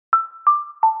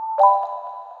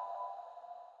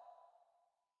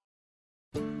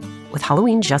With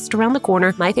Halloween just around the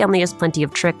corner, my family has plenty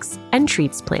of tricks and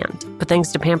treats planned. But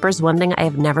thanks to Pampers, one thing I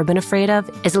have never been afraid of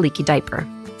is a leaky diaper.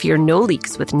 Fear no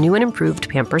leaks with new and improved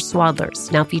Pampers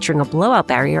Swaddlers, now featuring a blowout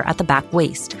barrier at the back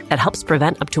waist that helps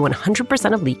prevent up to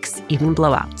 100% of leaks, even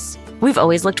blowouts. We've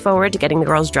always looked forward to getting the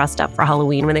girls dressed up for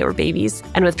Halloween when they were babies.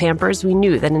 And with Pampers, we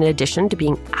knew that in addition to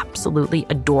being absolutely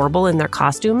adorable in their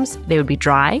costumes, they would be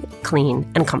dry,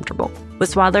 clean, and comfortable.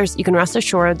 With Swaddlers, you can rest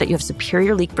assured that you have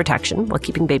superior leak protection while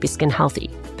keeping baby skin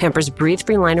healthy. Pampers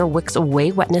Breathe-Free Liner wicks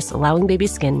away wetness, allowing baby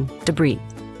skin to breathe,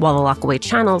 while the lock-away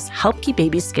channels help keep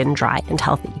baby skin dry and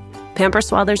healthy. Pampers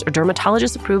Swaddlers are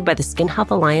dermatologist approved by the Skin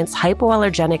Health Alliance,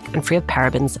 hypoallergenic, and free of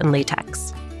parabens and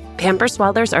latex. Pampers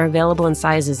Swaddlers are available in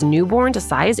sizes newborn to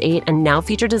size 8 and now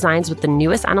feature designs with the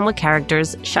newest animal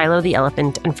characters, Shiloh the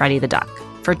elephant and Freddie the duck.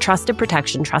 For trusted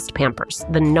protection, trust Pampers,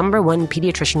 the #1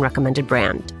 pediatrician recommended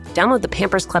brand. Download the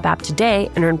Pampers Club app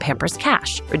today and earn Pampers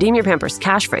Cash. Redeem your Pampers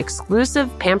Cash for exclusive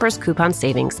Pampers coupon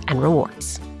savings and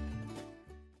rewards.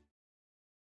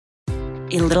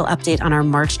 A little update on our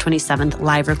March 27th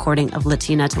live recording of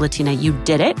Latina to Latina. You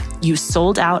did it. You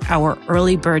sold out our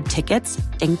early bird tickets.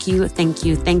 Thank you, thank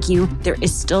you, thank you. There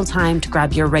is still time to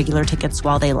grab your regular tickets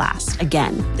while they last.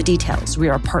 Again, the details. We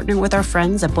are partnering with our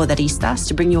friends at Poderistas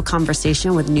to bring you a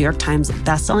conversation with New York Times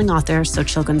bestselling author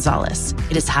Xochitl Gonzalez.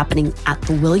 It is happening at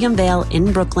the William Vale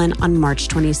in Brooklyn on March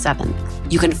 27th.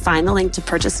 You can find the link to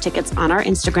purchase tickets on our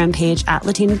Instagram page at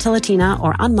Latina to Latina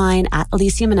or on mine at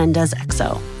Alicia Menendez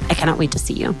XO. I cannot wait to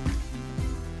see you.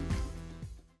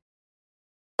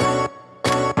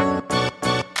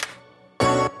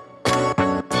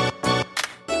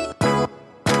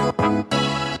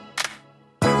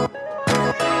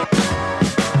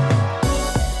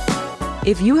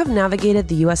 If you have navigated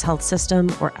the U.S. health system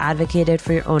or advocated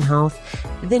for your own health,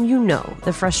 then you know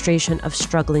the frustration of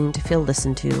struggling to feel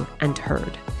listened to and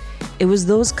heard. It was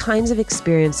those kinds of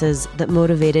experiences that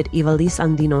motivated Ivelyse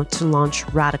Andino to launch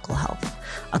Radical Health,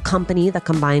 a company that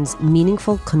combines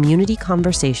meaningful community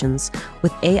conversations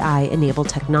with AI-enabled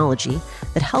technology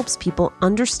that helps people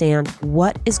understand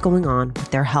what is going on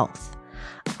with their health.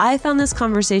 I found this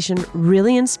conversation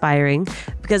really inspiring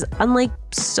because unlike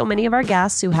so many of our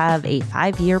guests who have a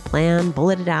 5-year plan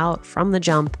bulleted out from the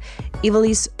jump,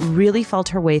 Ivelyse really felt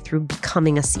her way through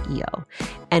becoming a CEO.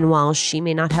 And while she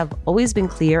may not have always been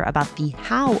clear about the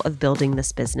how of building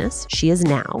this business, she is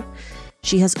now.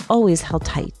 She has always held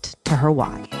tight to her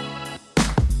why.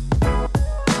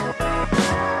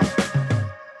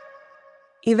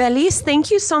 Ivelyse,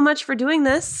 thank you so much for doing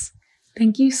this.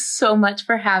 Thank you so much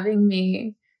for having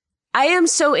me. I am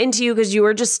so into you because you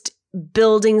are just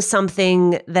building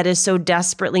something that is so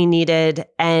desperately needed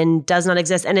and does not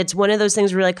exist. And it's one of those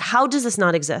things where you're like, how does this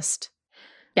not exist?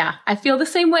 Yeah, I feel the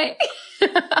same way.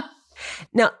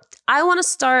 Now, I want to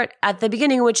start at the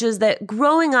beginning, which is that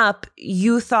growing up,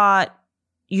 you thought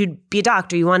you'd be a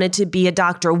doctor. You wanted to be a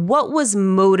doctor. What was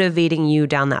motivating you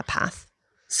down that path?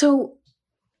 So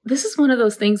this is one of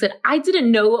those things that I didn't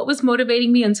know what was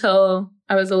motivating me until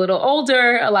I was a little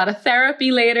older, a lot of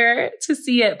therapy later to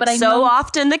see it. But I know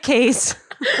often the case.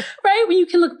 right? When you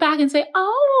can look back and say,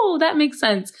 oh, that makes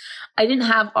sense. I didn't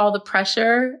have all the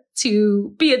pressure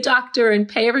to be a doctor and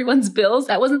pay everyone's bills.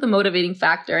 That wasn't the motivating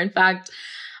factor. In fact,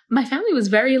 my family was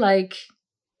very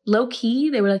low key.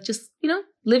 They were like, just,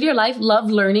 live your life, love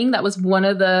learning. That was one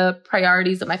of the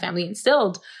priorities that my family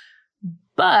instilled.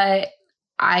 But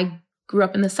I grew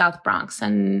up in the South Bronx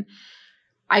and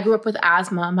I grew up with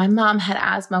asthma. My mom had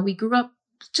asthma. We grew up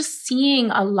just seeing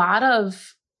a lot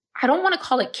of, I don't want to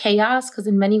call it chaos because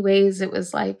in many ways it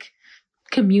was like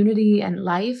community and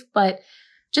life, but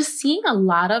just seeing a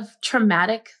lot of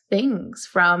traumatic things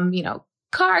from,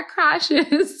 car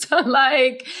crashes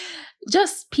to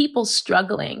just people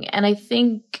struggling. And I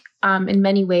think in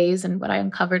many ways, and what I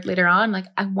uncovered later on,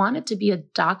 I wanted to be a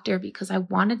doctor because I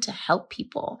wanted to help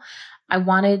people. I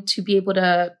wanted to be able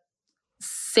to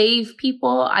save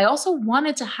people. I also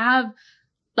wanted to have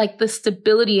the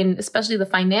stability and especially the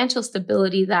financial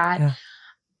stability that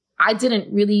I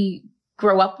didn't really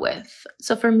grow up with.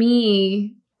 So for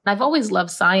me, I've always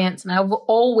loved science and I've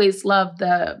always loved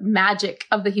the magic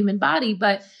of the human body,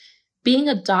 but being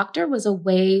a doctor was a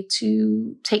way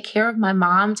to take care of my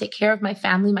mom, take care of my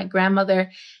family, my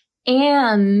grandmother,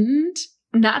 and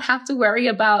not have to worry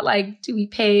about do we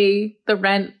pay the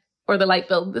rent or the light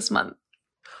bill this month.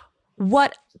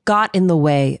 What got in the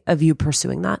way of you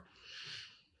pursuing that?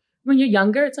 When you're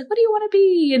younger, it's what do you want to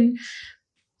be? And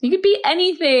you could be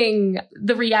anything.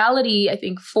 The reality, I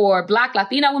think, for Black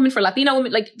Latina women,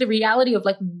 the reality of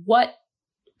what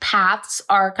paths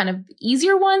are kind of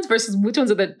easier ones versus which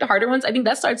ones are the harder ones. I think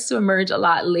that starts to emerge a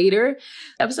lot later.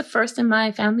 I was the first in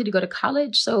my family to go to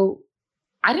college. So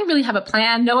I didn't really have a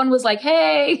plan. No one was like,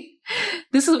 hey,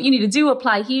 this is what you need to do.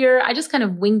 Apply here. I just kind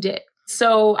of winged it.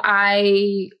 So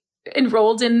I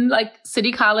enrolled in like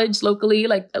city college locally,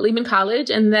 like at Lehman College.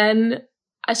 And then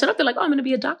I showed up there like, oh, I'm going to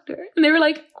be a doctor. And they were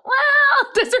like,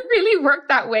 well, does it really work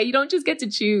that way? You don't just get to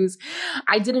choose.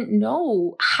 I didn't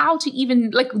know how to even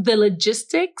like the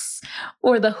logistics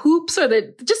or the hoops or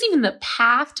just even the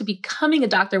path to becoming a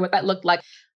doctor, what that looked like.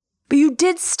 But you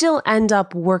did still end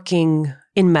up working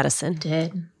in medicine.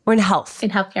 Did. Or in health.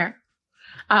 In healthcare.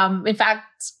 In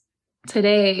fact,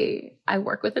 today I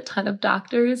work with a ton of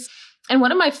doctors. And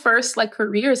one of my first like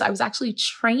careers, I was actually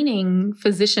training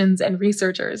physicians and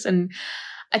researchers. And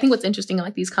I think what's interesting in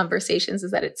like these conversations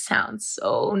is that it sounds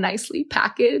so nicely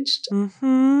packaged.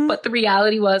 Mm-hmm. But the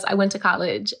reality was I went to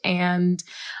college and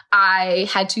I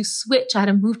had to switch. I had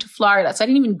to move to Florida. So I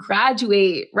didn't even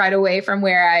graduate right away from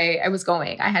where I was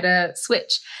going. I had to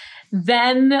switch.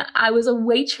 Then I was a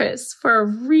waitress for a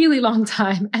really long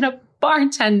time and a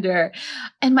bartender.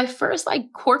 And my first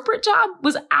like corporate job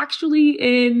was actually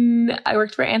I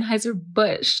worked for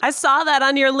Anheuser-Busch. I saw that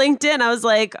on your LinkedIn. I was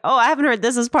like, oh, I haven't heard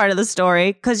this as part of the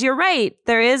story. Because you're right.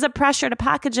 There is a pressure to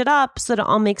package it up so that it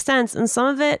all makes sense. And some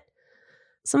of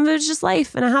it's just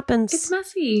life and it happens.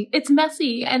 It's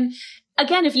messy. And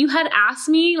again, if you had asked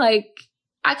me, like,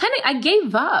 I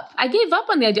gave up. I gave up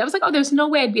on the idea. I was like, oh, there's no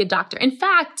way I'd be a doctor. In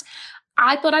fact,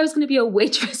 I thought I was going to be a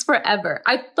waitress forever.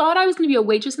 I thought I was going to be a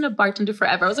waitress and a bartender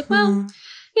forever. I was like, well,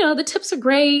 the tips are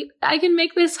great. I can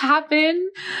make this happen.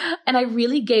 And I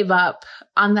really gave up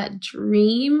on that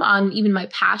dream, on even my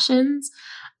passions.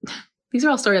 These are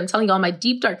all stories. I'm telling you all my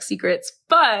deep, dark secrets.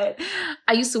 But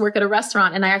I used to work at a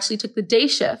restaurant and I actually took the day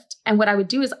shift. And what I would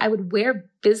do is I would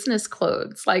wear business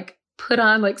clothes, like put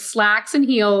on like slacks and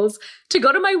heels to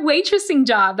go to my waitressing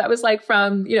job. That was like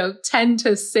from, 10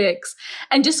 to 6.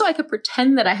 And just so I could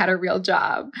pretend that I had a real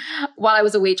job while I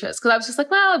was a waitress. Cause I was just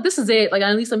like, well, if this is it, like,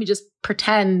 at least let me just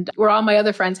pretend where all my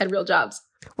other friends had real jobs.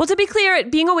 Well, to be clear,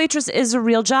 being a waitress is a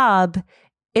real job.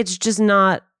 It's just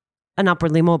not an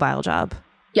upwardly mobile job.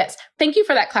 Yes. Thank you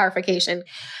for that clarification.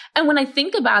 And when I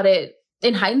think about it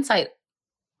in hindsight,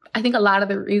 I think a lot of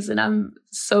the reason I'm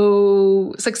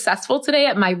so successful today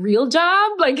at my real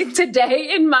job, like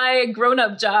today in my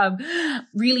grown-up job,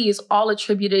 really is all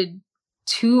attributed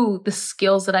to the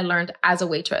skills that I learned as a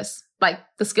waitress, like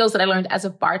the skills that I learned as a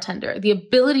bartender, the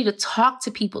ability to talk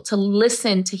to people, to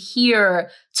listen, to hear,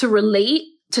 to relate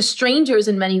to strangers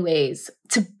in many ways,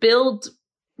 to build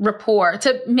rapport,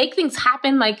 to make things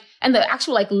happen, like, and the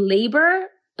actual like labor,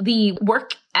 the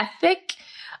work ethic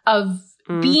of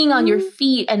being on your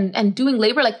feet and doing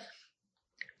labor. Like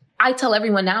I tell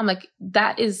everyone now, I'm like,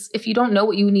 that is, if you don't know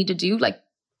what you need to do, like,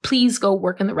 please go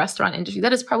work in the restaurant industry.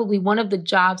 That is probably one of the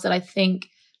jobs that I think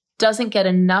doesn't get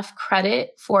enough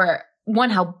credit for, one,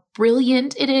 how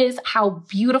brilliant it is, how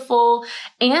beautiful,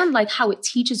 and like how it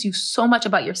teaches you so much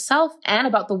about yourself and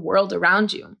about the world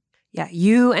around you. Yeah,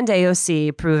 you and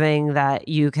AOC proving that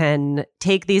you can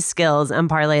take these skills and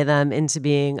parlay them into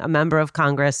being a member of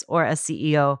Congress or a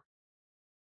CEO.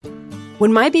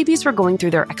 When my babies were going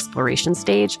through their exploration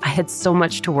stage, I had so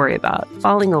much to worry about.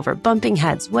 Falling over, bumping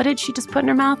heads. What did she just put in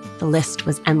her mouth? The list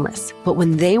was endless. But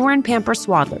when they were in Pampers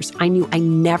Swaddlers, I knew I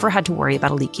never had to worry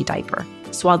about a leaky diaper.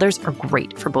 Swaddlers are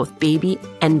great for both baby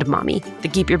and mommy. They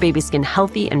keep your baby's skin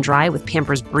healthy and dry with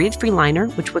Pampers Breathe-Free Liner,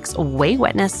 which wicks away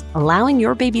wetness, allowing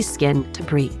your baby's skin to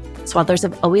breathe. Swaddlers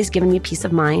have always given me peace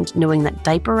of mind knowing that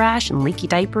diaper rash and leaky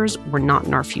diapers were not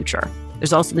in our future.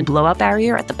 There's also the blowout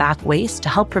barrier at the back waist to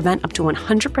help prevent up to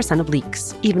 100% of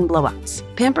leaks, even blowouts.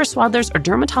 Pampers Swaddlers are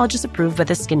dermatologist approved by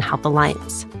the Skin Health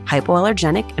Alliance,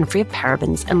 hypoallergenic and free of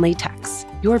parabens and latex.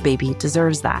 Your baby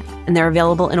deserves that. And they're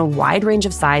available in a wide range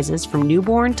of sizes from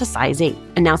newborn to size 8,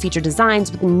 and now feature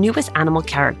designs with the newest animal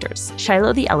characters,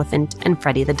 Shiloh the elephant and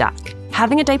Freddie the duck.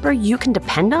 Having a diaper you can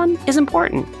depend on is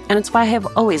important, and it's why I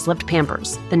have always loved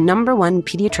Pampers, the #1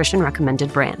 pediatrician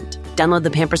recommended brand. Download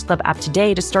the Pampers Club app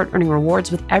today to start earning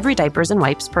rewards with every diapers and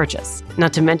wipes purchase.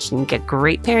 Not to mention, get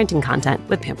great parenting content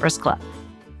with Pampers Club.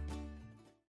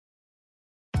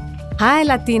 Hi,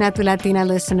 Latina to Latina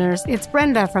listeners. It's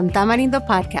Brenda from Tamarindo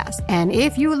Podcast. And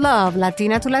if you love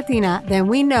Latina to Latina, then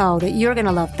we know that you're going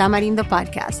to love Tamarindo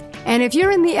Podcast. And if you're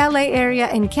in the LA area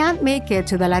and can't make it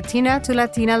to the Latina to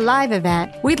Latina live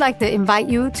event, we'd like to invite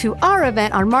you to our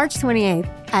event on March 28th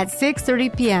at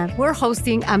 6:30 p.m. We're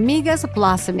hosting Amigas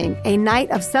Blossoming, a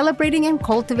night of celebrating and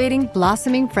cultivating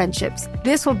blossoming friendships.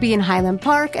 This will be in Highland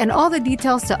Park, and all the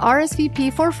details to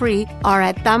RSVP for free are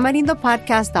at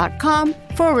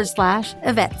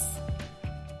tamarindopodcast.com/events.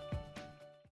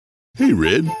 Hey,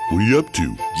 Red, what are you up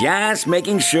to? Just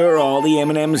making sure all the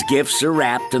M&M's gifts are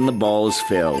wrapped and the ball's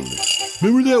filled.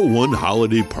 Remember that one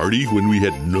holiday party when we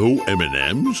had no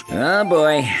M&Ms? Oh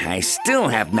boy, I still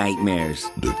have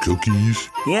nightmares. The cookies?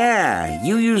 Yeah,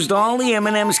 you used all the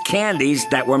M&M's candies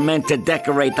that were meant to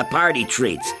decorate the party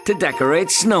treats, to decorate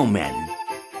snowmen.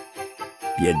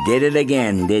 You did it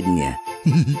again, didn't you?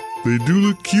 They do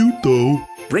look cute, though.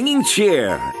 Bringing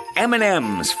cheer,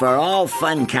 M&M's for all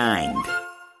fun kind.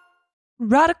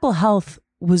 Radical Health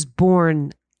was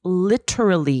born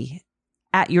literally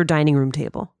at your dining room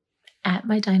table. At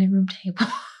my dining room table.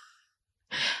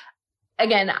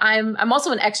 Again, I'm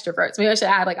also an extrovert. So maybe I should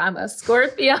add, I'm a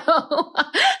Scorpio.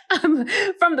 I'm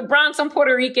from the Bronx. I'm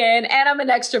Puerto Rican, and I'm an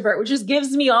extrovert, which just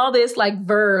gives me all this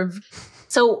verve.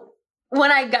 So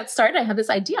when I got started, I had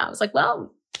this idea. I was like,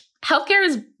 well, healthcare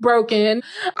is broken.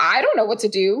 I don't know what to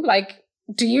do.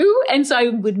 Do you? And so I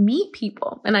would meet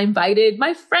people, and I invited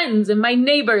my friends and my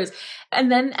neighbors. And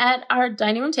then at our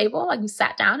dining room table, we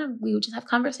sat down and we would just have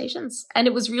conversations. And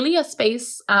it was really a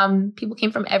space. People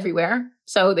came from everywhere.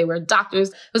 So they were doctors.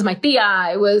 It was my tia.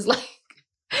 It was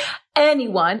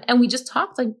anyone. And we just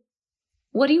talked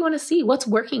what do you want to see? What's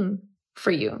working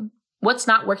for you? What's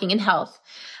not working in health?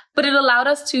 But it allowed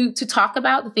us to talk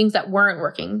about the things that weren't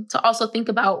working, to also think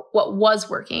about what was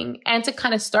working, and to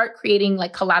kind of start creating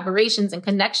collaborations and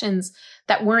connections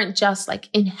that weren't just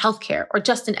in healthcare or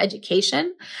just in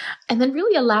education, and then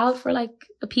really allowed for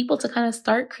the people to kind of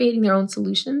start creating their own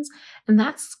solutions. And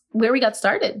that's where we got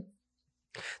started.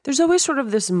 There's always sort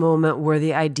of this moment where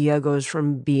the idea goes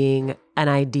from being an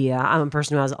idea, I'm a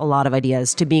person who has a lot of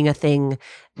ideas, to being a thing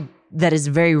that is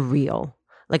very real.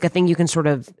 A thing you can sort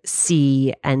of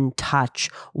see and touch.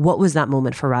 What was that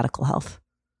moment for Radical Health?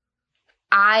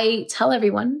 I tell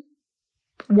everyone,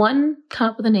 come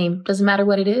up with a name. Doesn't matter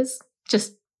what it is.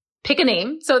 Just pick a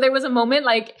name. So there was a moment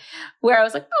where I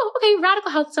was oh, okay,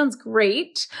 Radical Health sounds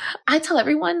great. I tell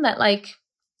everyone that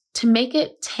to make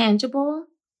it tangible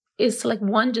is to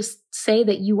one, just say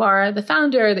that you are the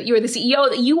founder, that you are the CEO,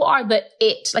 that you are the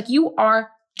it. You are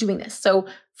doing this. So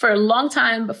for a long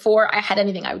time before I had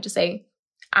anything, I would just say,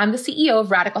 I'm the CEO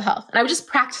of Radical Health. And I would just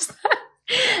practice that.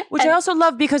 Which I also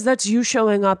love because that's you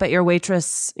showing up at your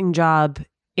waitressing job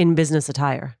in business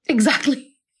attire.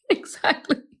 Exactly.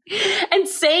 And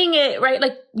saying it, right?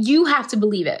 You have to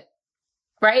believe it,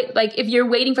 right? If you're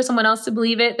waiting for someone else to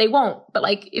believe it, they won't. But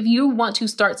if you want to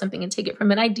start something and take it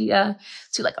from an idea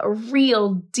to a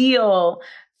real deal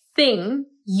thing,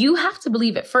 you have to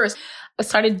believe it first. I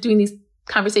started doing these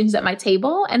conversations at my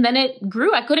table, and then it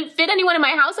grew. I couldn't fit anyone in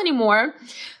my house anymore.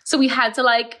 So we had to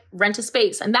rent a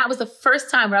space. And that was the first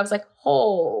time where I was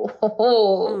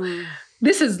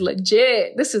this is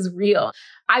legit. This is real.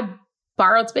 I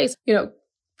borrowed space,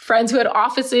 friends who had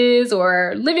offices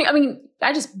or living.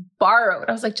 I just borrowed.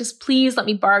 I was just please let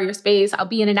me borrow your space. I'll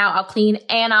be in and out. I'll clean,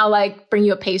 and I'll bring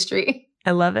you a pastry.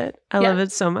 I love it. I love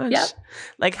it so much. Yep.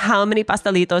 How many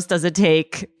pastelitos does it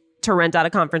take to rent out a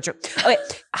conference room? Okay.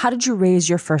 How did you raise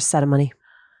your first set of money?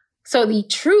 So the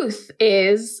truth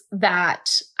is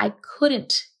that I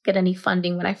couldn't get any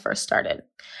funding when I first started.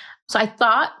 So I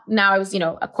thought now I was,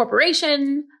 a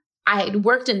corporation. I had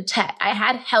worked in tech. I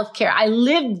had healthcare. I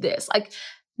lived this.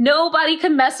 Nobody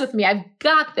can mess with me. I've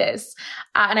got this.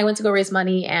 And I went to go raise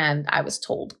money, and I was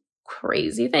told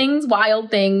crazy things,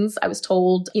 wild things. I was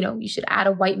told, you should add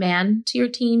a white man to your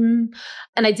team.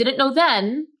 And I didn't know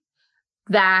then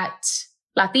that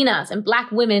Latinas and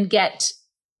Black women get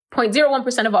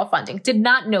 0.01% of all funding. Did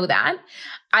not know that.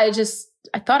 I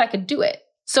thought I could do it.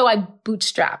 So I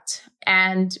bootstrapped.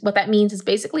 And what that means is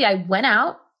basically I went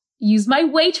out, used my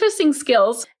waitressing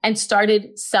skills, and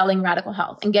started selling Radical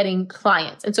Health and getting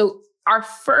clients. And so our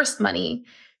first money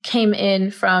came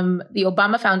in from the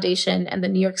Obama Foundation and the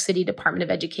New York City Department of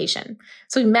Education.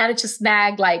 So we managed to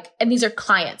snag and these are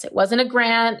clients. It wasn't a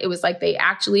grant. It was they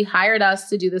actually hired us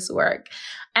to do this work.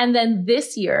 And then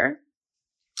this year,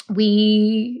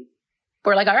 we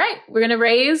were all right, we're going to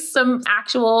raise some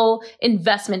actual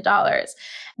investment dollars.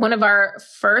 One of our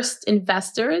first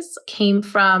investors came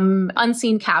from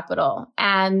Unseen Capital,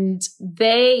 and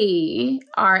they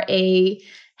are a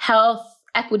health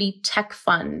equity tech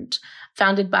fund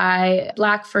founded by a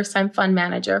Black first-time fund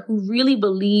manager who really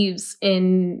believes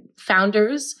in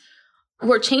founders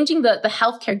who are changing the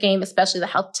healthcare game, especially the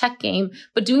health tech game,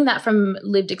 but doing that from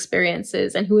lived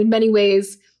experiences and who in many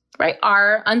ways, right,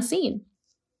 are unseen.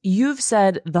 You've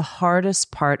said the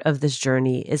hardest part of this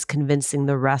journey is convincing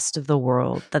the rest of the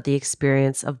world that the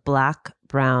experience of Black,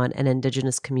 Brown, and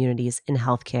Indigenous communities in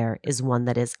healthcare is one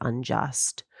that is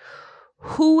unjust.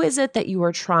 Who is it that you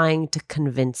are trying to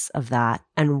convince of that,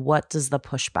 and what does the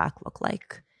pushback look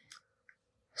like?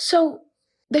 So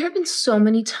there have been so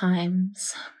many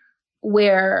times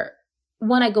where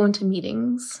when I go into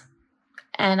meetings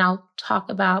and I'll talk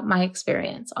about my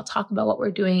experience, I'll talk about what we're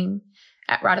doing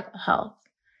at Radical Health.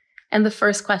 And the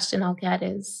first question I'll get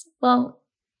is, well,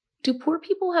 do poor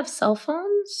people have cell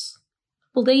phones?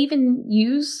 Will they even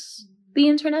use the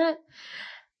internet?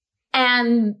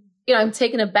 And, I'm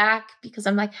taken aback because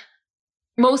I'm like,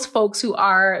 most folks who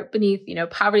are beneath,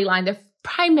 poverty line, their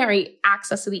primary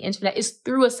access to the internet is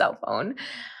through a cell phone.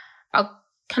 I'll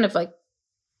kind of like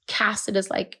cast it as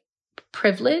like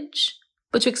privilege,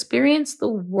 but to experience the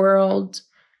world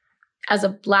as a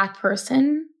Black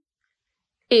person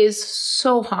is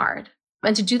so hard.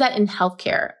 And to do that in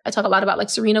healthcare, I talk a lot about like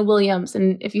Serena Williams.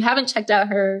 And if you haven't checked out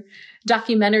her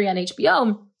documentary on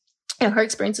HBO, her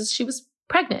experiences, she was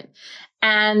pregnant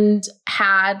and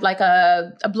had like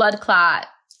a blood clot.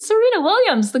 Serena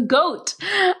Williams, the GOAT.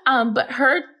 But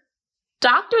her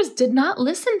doctors did not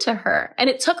listen to her. And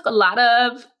it took a lot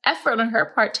of effort on her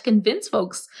part to convince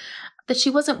folks that she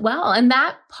wasn't well. And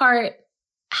that part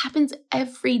happens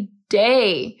every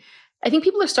day. I think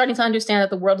people are starting to understand that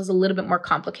the world is a little bit more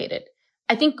complicated.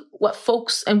 I think what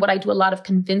folks and what I do a lot of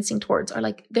convincing towards are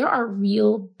like, there are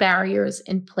real barriers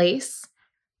in place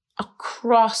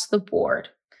across the board.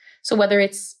 So whether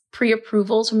it's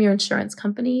pre-approvals from your insurance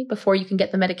company before you can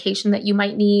get the medication that you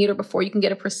might need or before you can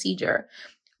get a procedure,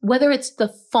 whether it's the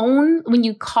phone when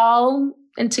you call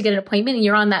and to get an appointment and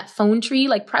you're on that phone tree,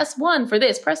 like press 1 for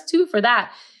this, press 2 for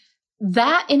that.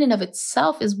 That in and of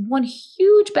itself is one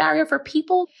huge barrier for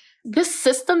people. This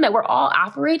system that we're all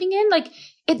operating in, like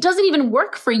it doesn't even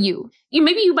work for you.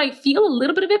 Maybe you might feel a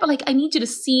little bit of it, but like I need you to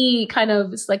see kind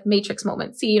of this like Matrix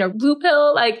moment. See, blue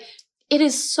pill, like it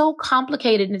is so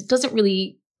complicated and it doesn't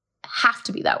really have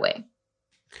to be that way.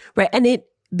 Right. And it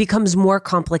becomes more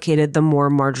complicated the more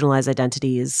marginalized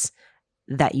identities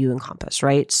that you encompass,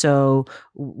 right? So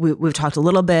we've talked a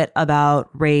little bit about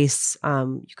race.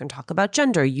 You can talk about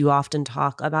gender. You often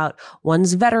talk about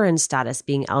one's veteran status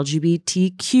being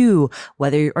LGBTQ,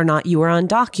 whether or not you are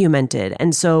undocumented.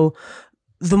 And so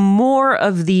the more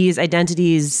of these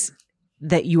identities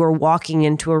that you are walking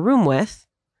into a room with,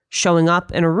 showing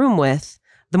up in a room with,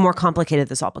 the more complicated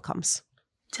this all becomes.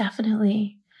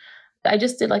 Definitely. I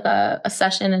just did like a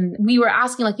session and we were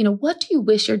asking like, what do you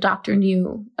wish your doctor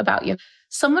knew about you?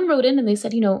 Someone wrote in and they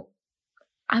said,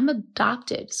 I'm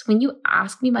adopted. So when you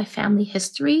ask me my family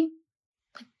history,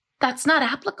 like, that's not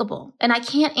applicable. And I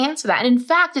can't answer that. And in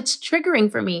fact, it's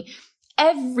triggering for me.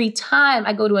 Every time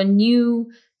I go to a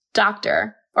new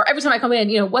doctor or every time I come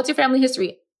in, what's your family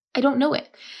history? I don't know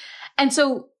it. And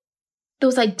so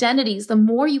those identities, the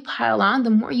more you pile on, the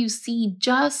more you see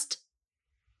just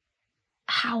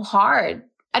how hard.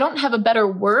 I don't have a better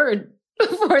word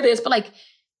for this, but like,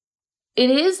 it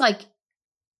is like,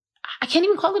 I can't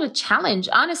even call it a challenge,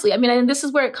 honestly. I mean, and this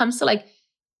is where it comes to like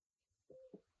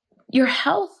your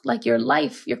health, like your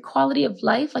life, your quality of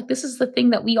life. Like this is the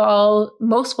thing that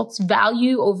most folks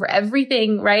value over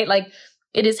everything, right? Like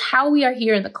it is how we are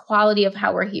here and the quality of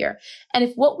how we're here. And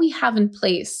if what we have in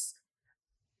place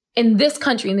in this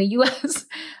country, in the US,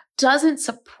 doesn't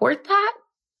support that,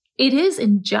 it is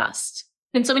unjust.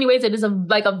 In so many ways, it is a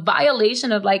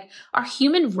violation of like our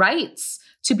human rights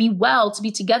to be well, to be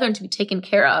together, and to be taken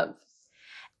care of.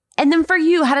 And then for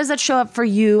you, how does that show up for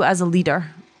you as a leader?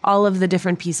 All of the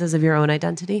different pieces of your own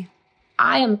identity?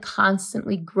 I am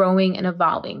constantly growing and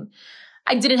evolving.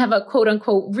 I didn't have a quote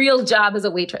unquote real job as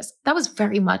a waitress. That was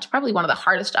very much probably one of the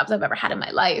hardest jobs I've ever had in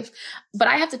my life. But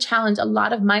I have to challenge a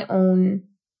lot of my own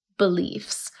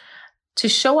beliefs to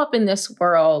show up in this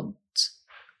world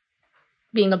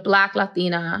being a Black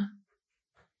Latina.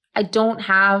 I don't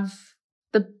have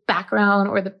the background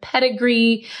or the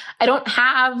pedigree. I don't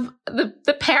have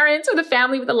the parents or the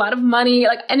family with a lot of money.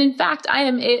 And in fact, I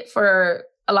am it for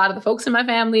a lot of the folks in my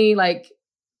family. Like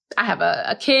I have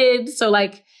a kid. So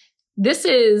I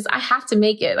have to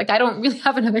make it. Like I don't really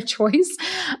have another choice.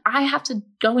 I have to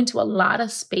go into a lot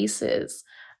of spaces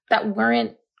that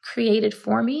weren't created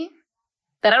for me,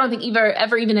 that I don't think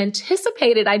ever even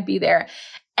anticipated I'd be there.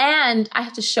 And I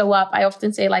have to show up. I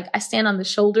often say I stand on the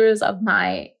shoulders of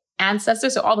my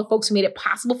ancestors, so all the folks who made it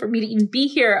possible for me to even be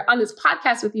here on this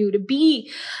podcast with you, to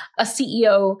be a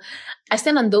CEO. I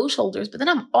stand on those shoulders, but then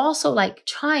I'm also like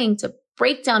trying to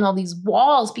break down all these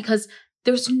walls because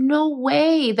there's no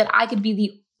way that I could be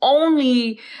the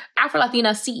only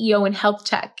Afro-Latina CEO in health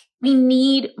tech. We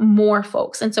need more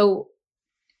folks. And so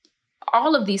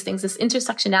all of these things, this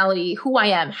intersectionality, who I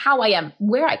am, how I am,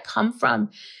 where I come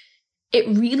from, it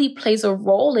really plays a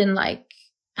role in like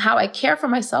how I care for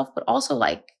myself, but also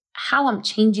like how I'm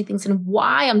changing things and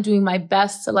why I'm doing my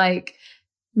best to like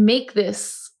make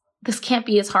this can't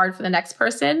be as hard for the next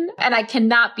person. And I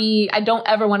don't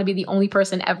ever want to be the only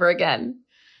person ever again.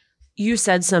 You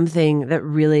said something that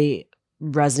really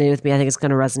resonated with me. I think it's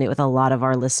going to resonate with a lot of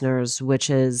our listeners, which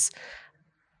is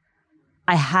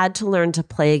I had to learn to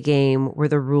play a game where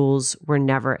the rules were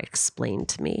never explained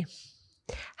to me.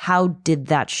 How did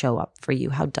that show up for you?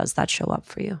 How does that show up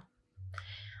for you?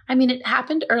 I mean, it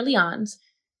happened early on.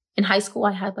 In high school,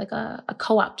 I had like a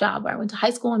co-op job where I went to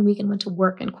high school one week and went to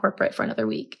work in corporate for another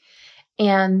week.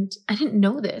 And I didn't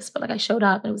know this, but like I showed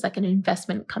up and it was like an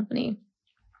investment company.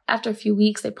 After a few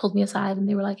weeks, they pulled me aside and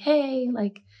they were like, hey,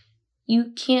 like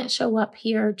you can't show up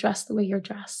here dressed the way you're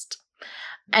dressed.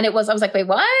 And I was like, wait,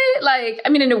 what? Like, I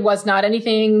mean, and it was not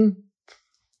anything.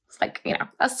 It's like, you know,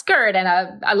 a skirt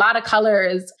and a lot of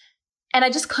colors. And I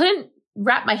just couldn't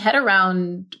wrap my head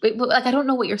around, like, I don't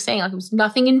know what you're saying. Like, it was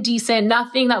nothing indecent,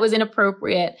 nothing that was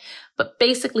inappropriate. But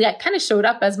basically, I kind of showed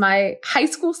up as my high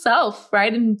school self,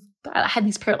 right? And I had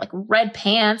these pair of like red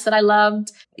pants that I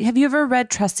loved. Have you ever read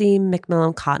Tressie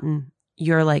McMillan Cotton?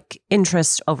 Your like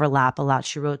interests overlap a lot.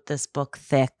 She wrote this book,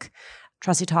 Thick.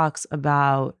 Tressie talks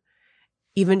about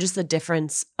even just the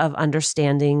difference of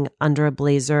understanding under a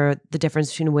blazer, the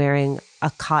difference between wearing a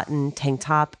cotton tank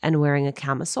top and wearing a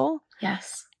camisole.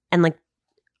 Yes. And like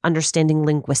understanding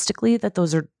linguistically that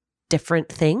those are different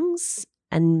things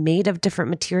and made of different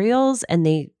materials and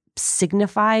they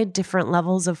signify different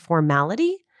levels of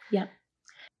formality. Yeah.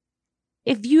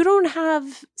 If you don't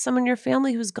have someone in your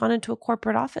family who's gone into a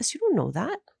corporate office, you don't know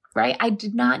that. Right? I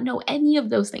did not know any of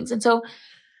those things. And so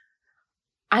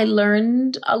I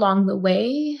learned along the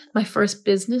way, my first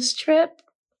business trip,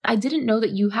 I didn't know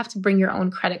that you have to bring your own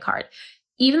credit card.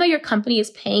 Even though your company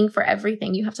is paying for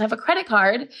everything, you have to have a credit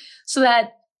card so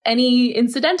that any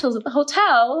incidentals at the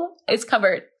hotel is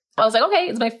covered. I was like, okay,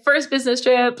 it's my first business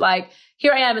trip. Like,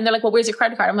 here I am. And they're like, well, where's your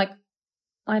credit card? I'm like,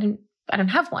 well, I don't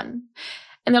have one.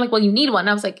 And they're like, well, you need one. And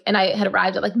I was like, and I had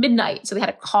arrived at like midnight. So they had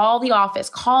to call the office,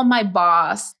 call my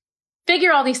boss,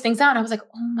 figure all these things out. And I was like,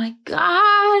 oh my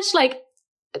gosh, like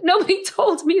nobody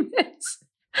told me this.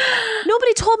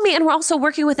 Nobody told me. And we're also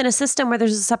working within a system where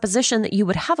there's a supposition that you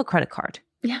would have a credit card.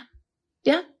 Yeah.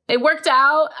 Yeah. It worked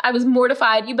out. I was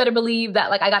mortified. You better believe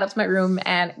that like I got up to my room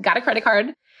and got a credit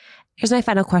card. Here's my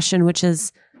final question, which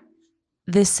is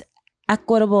this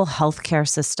equitable healthcare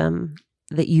system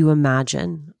that you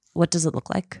imagine, what does it look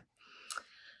like?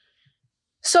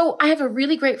 So I have a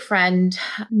really great friend,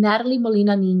 Natalie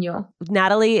Molina Nino.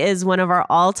 Natalie is one of our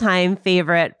all-time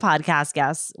favorite podcast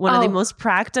guests, one of the most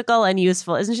practical and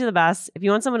useful. Isn't she the best? If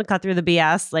you want someone to cut through the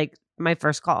BS, like my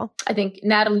first call. I think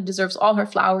Natalie deserves all her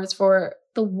flowers for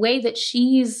the way that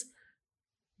she's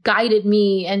guided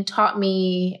me and taught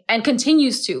me and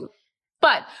continues to.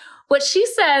 But what she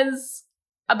says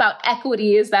about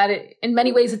equity is that in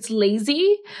many ways it's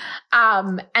lazy,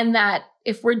 and that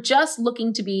if we're just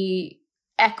looking to be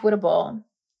equitable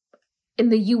in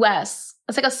the US,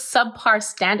 it's like a subpar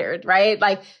standard, right?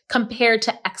 Like compared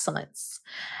to excellence.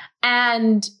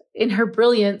 And in her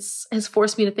brilliance has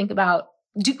forced me to think about,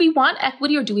 do we want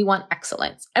equity or do we want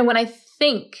excellence? And when I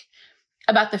think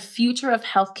about the future of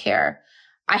healthcare,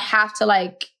 I have to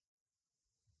like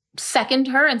second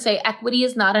her and say equity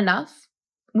is not enough.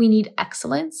 We need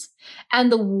excellence.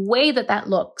 And the way that that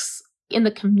looks in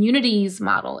the communities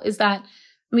model is that,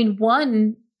 I mean,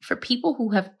 one, for people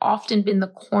who have often been the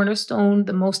cornerstone,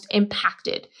 the most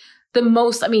impacted, the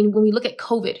most, I mean, when we look at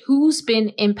COVID, who's been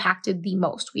impacted the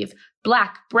most? We have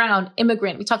Black, brown,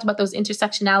 immigrant. We talked about those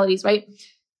intersectionalities, right?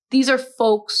 These are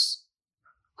folks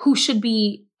who should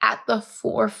be at the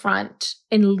forefront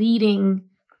in leading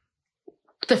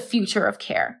the future of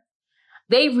care.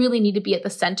 They really need to be at the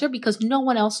center because no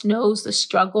one else knows the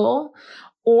struggle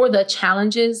or the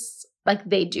challenges like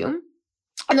they do.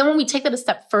 And then when we take that a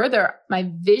step further, my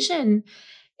vision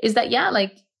is that, yeah,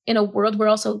 like in a world where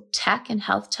also tech and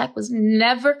health tech was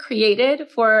never created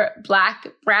for Black,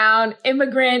 brown,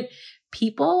 immigrant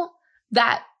people,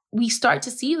 that we start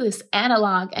to see this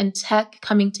analog and tech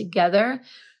coming together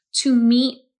to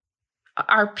meet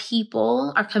our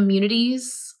people, our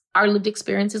communities, our lived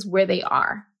experiences where they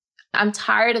are. I'm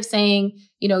tired of saying,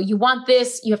 you want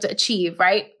this, you have to achieve,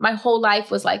 right? My whole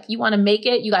life was like, you want to make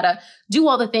it, you got to do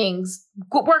all the things,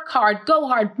 work hard, go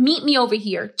hard, meet me over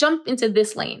here, jump into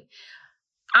this lane.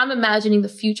 I'm imagining the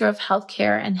future of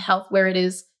healthcare and health where it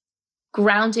is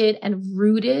grounded and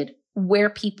rooted where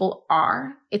people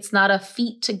are. It's not a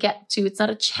feat to get to. It's not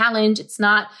a challenge. It's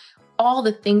not all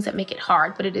the things that make it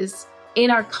hard, but it is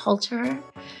in our culture.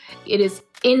 It is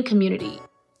in community.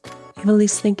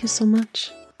 Ivelyse, thank you so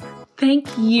much. Thank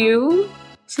you.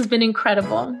 This has been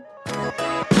incredible.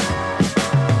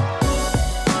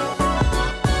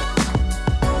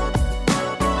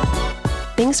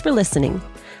 Thanks for listening.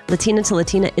 Latina to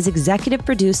Latina is executive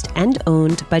produced and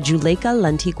owned by Juleka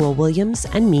Lantigua Williams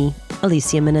and me,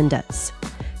 Alicia Menendez.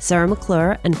 Sarah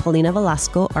McClure and Paulina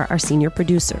Velasco are our senior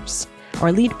producers.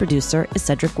 Our lead producer is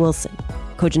Cedric Wilson.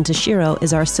 Kojin Tashiro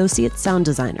is our associate sound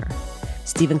designer.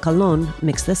 Stephen Colon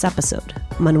mixed this episode.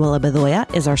 Manuela Bedoya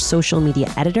is our social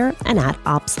media editor and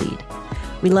 @ops lead.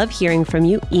 We love hearing from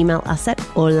you. Email us at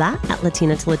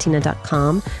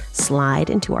hola@latinatolatina.com, slide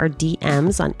into our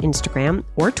DMs on Instagram,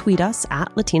 or tweet us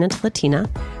 @latinatolatina.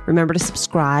 Remember to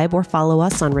subscribe or follow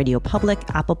us on Radio Public,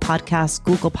 Apple Podcasts,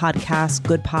 Google Podcasts,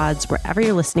 Good Pods, wherever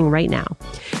you're listening right now.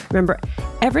 Remember,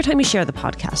 every time you share the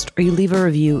podcast or you leave a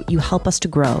review, you help us to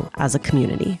grow as a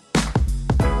community.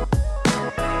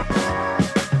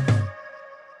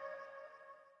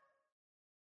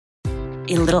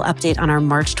 A little update on our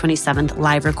March 27th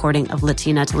live recording of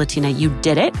Latina to Latina. You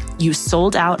did it. You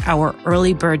sold out our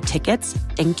early bird tickets.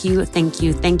 Thank you, thank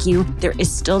you, thank you. There is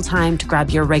still time to grab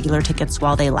your regular tickets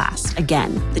while they last.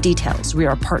 Again, the details. We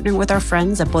are partnering with our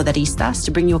friends at Poderistas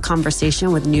to bring you a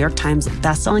conversation with New York Times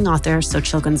bestselling author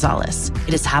Xochitl Gonzalez.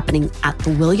 It is happening at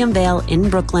the William Vale in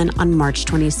Brooklyn on March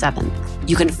 27th.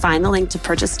 You can find the link to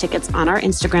purchase tickets on our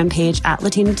Instagram page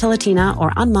 @Latina to Latina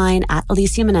or on mine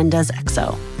 @Alicia Menendez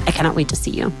XO. I cannot wait to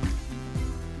see you.